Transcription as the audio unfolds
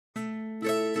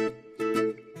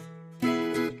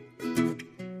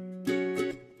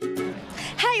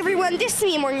everyone, this is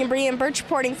me, Morgan Bree Birch,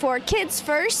 reporting for Kids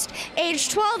First, age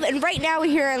 12, and right now we're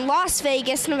here in Las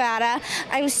Vegas, Nevada.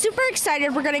 I'm super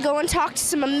excited. We're going to go and talk to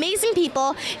some amazing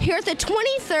people here at the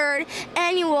 23rd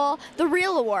annual The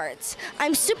Real Awards.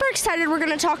 I'm super excited. We're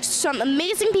going to talk to some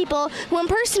amazing people who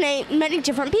impersonate many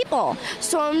different people.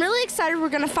 So I'm really excited. We're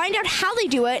going to find out how they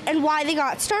do it and why they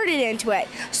got started into it.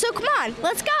 So come on,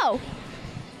 let's go.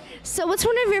 So what's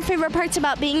one of your favorite parts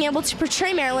about being able to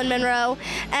portray Marilyn Monroe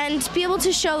and be able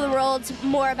to show the world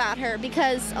more about her?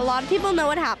 Because a lot of people know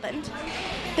what happened.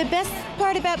 The best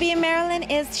part about being Marilyn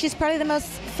is she's probably the most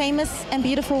famous and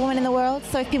beautiful woman in the world.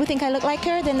 So if people think I look like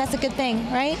her, then that's a good thing,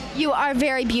 right? You are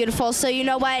very beautiful, so you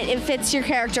know what? It fits your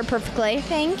character perfectly.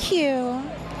 Thank you.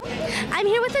 I'm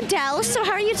here with Adele, so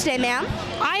how are you today, ma'am?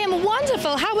 I am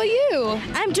wonderful. How are you?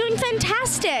 I'm doing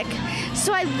fantastic.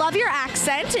 So I love your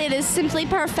accent. It is simply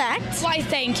perfect. Why,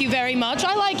 thank you very much.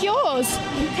 I like yours.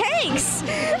 Thanks.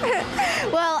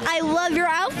 Well, I love your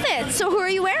outfit. So who are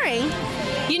you wearing?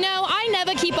 You know, I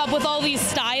never keep up with all these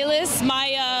stylists.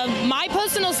 My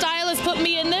personal stylist put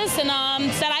me in this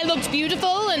and said I looked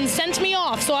beautiful and sent me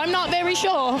off, so I'm not very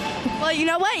sure. Well, you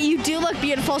know what? You do look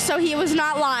beautiful, so he was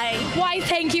not lying. Why,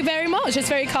 thank you very much. It's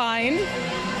very kind.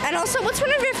 And also, what's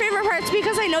one of your favorite parts?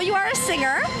 Because I know you are a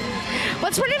singer.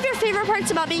 What's one of your favorite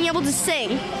parts about being able to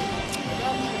sing?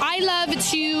 I love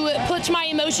to put my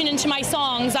emotion into my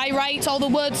songs. I write all the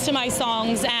words to my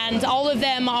songs, and all of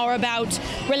them are about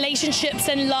relationships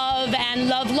and love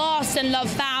lost and love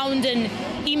found and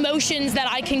emotions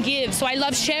that I can give. So I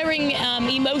love sharing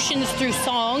emotions through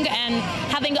song and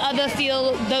having others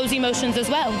feel those emotions as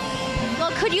well.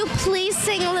 Well, could you please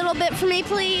sing a little bit for me,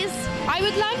 please? I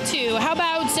would love to. How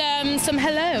about some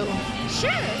hello?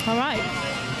 Sure. All right.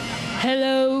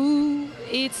 Hello,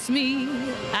 it's me.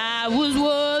 I was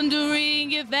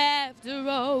wondering if after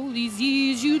all these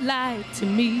years you'd like to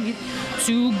meet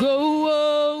to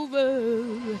go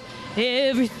over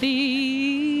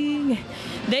everything.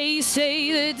 They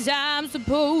say that I'm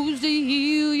supposed to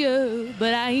heal you,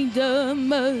 but I ain't done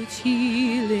much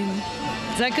healing.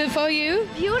 Is that good for you?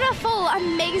 Beautiful,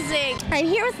 amazing. I'm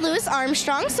here with Louis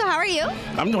Armstrong, so how are you?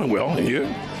 I'm doing well, and you?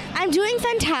 I'm doing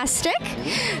fantastic.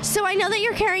 So I know that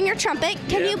you're carrying your trumpet.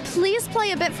 Can you please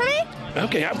play a bit for me?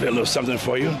 Okay, I'll play a little something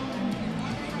for you.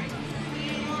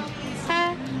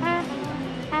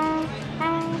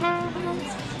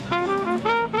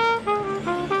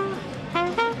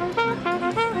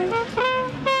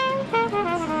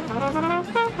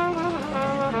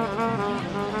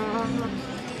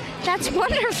 That's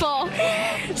wonderful.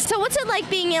 So what's it like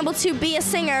being able to be a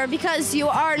singer, because you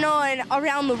are known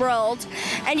around the world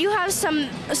and you have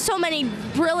so many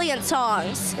brilliant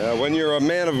songs? When you're a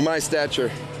man of my stature,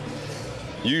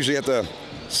 you usually have to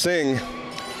sing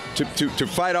to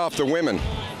fight off the women.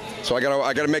 So I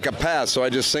gotta make a path. So I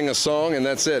just sing a song and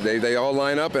that's it. They all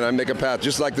line up and I make a path,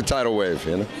 just like the tidal wave,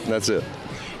 you know. And that's it.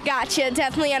 Gotcha,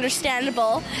 definitely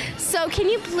understandable. So can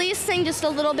you please sing just a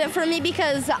little bit for me,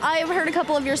 because I've heard a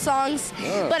couple of your songs,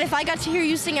 but if I got to hear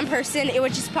you sing in person, it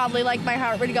would just probably, like, my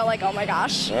heart would go like, oh my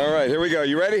gosh. All right, here we go.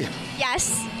 You ready?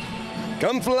 Yes.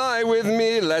 Come fly with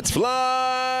me, let's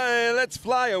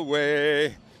fly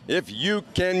away. If you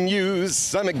can use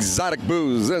some exotic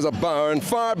booze, there's a bar in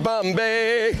far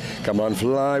Bombay. Come on,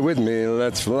 fly with me,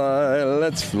 let's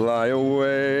fly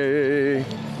away.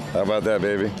 How about that,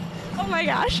 baby? Oh my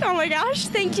gosh,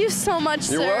 thank you so much,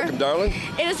 sir. You're welcome, darling.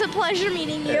 It is a pleasure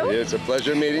meeting you. It's a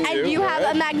pleasure meeting you. And you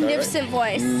have a magnificent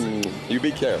voice. You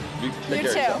be careful. Take care of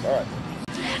yourself. All right.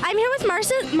 I'm here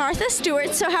with Martha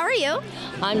Stewart, so how are you?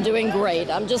 I'm doing great.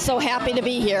 I'm just so happy to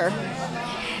be here.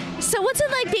 So what's it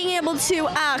like being able to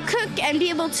cook and be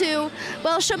able to,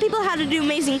 well, show people how to do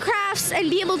amazing crafts and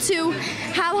be able to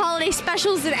have holiday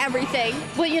specials and everything?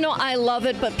 Well, you know, I love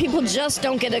it, but people just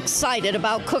don't get excited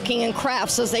about cooking and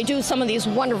crafts as they do some of these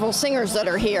wonderful singers that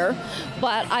are here.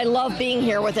 But I love being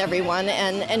here with everyone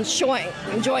and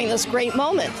enjoying this great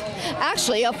moment.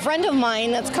 Actually, a friend of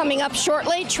mine that's coming up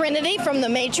shortly, Trinity from The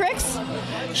Matrix,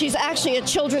 she's actually a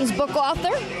children's book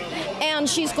author. And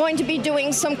she's going to be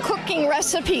doing some cooking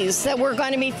recipes that we're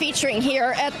going to be featuring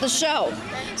here at the show.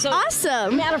 So,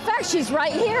 awesome. Matter of fact, she's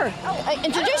right here. I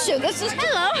introduce you. This is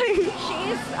hello.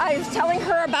 I was telling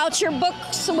her about your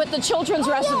books with the children's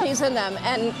recipes in them,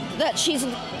 and that she's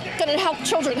going to help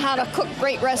children how to cook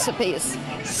great recipes.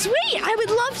 Sweet. I would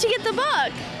love to get the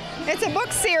book. It's a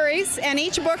book series, and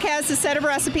each book has a set of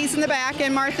recipes in the back,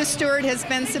 and Martha Stewart has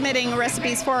been submitting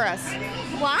recipes for us.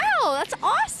 Wow, that's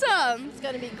awesome. It's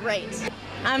going to be great.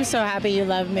 I'm so happy you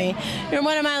love me. You're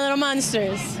one of my little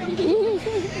monsters.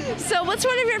 So what's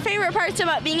one of your favorite parts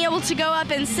about being able to go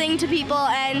up and sing to people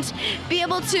and be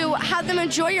able to have them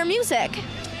enjoy your music?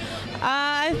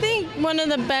 I think one of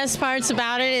the best parts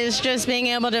about it is just being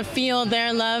able to feel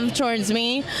their love towards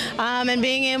me, and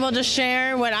being able to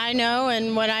share what I know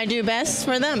and what I do best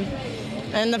for them.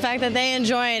 And the fact that they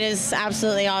enjoy it is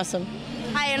absolutely awesome.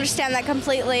 I understand that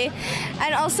completely.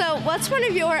 And also, what's one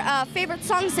of your favorite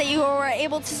songs that you were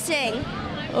able to sing?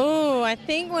 Oh, I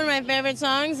think one of my favorite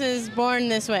songs is Born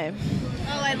This Way.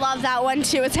 Oh, I love that one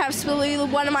too. It's absolutely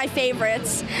one of my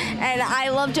favorites. And I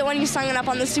loved it when you sung it up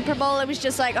on the Super Bowl. It was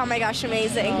just like, oh my gosh,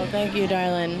 amazing. Oh, thank you,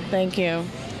 darling. Thank you.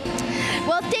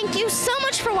 Well, thank you so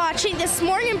much for watching this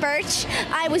morning, Birch.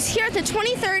 I was here at the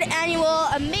 23rd annual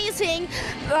Amazing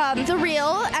The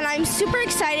Real, and I'm super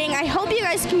excited. I hope you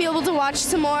guys can be able to watch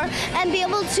some more and be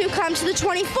able to come to the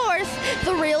 24th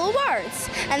The Real Awards.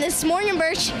 And this morning,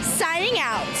 Birch, signing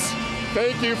out.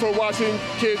 Thank you for watching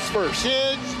Kids First.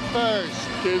 Kids First.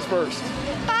 Kids First.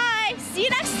 Bye. See you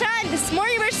next time. This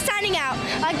morning, Birch signing out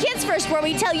on Kids First, where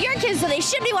we tell your kids what they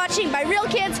should be watching by real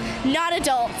kids, not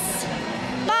adults.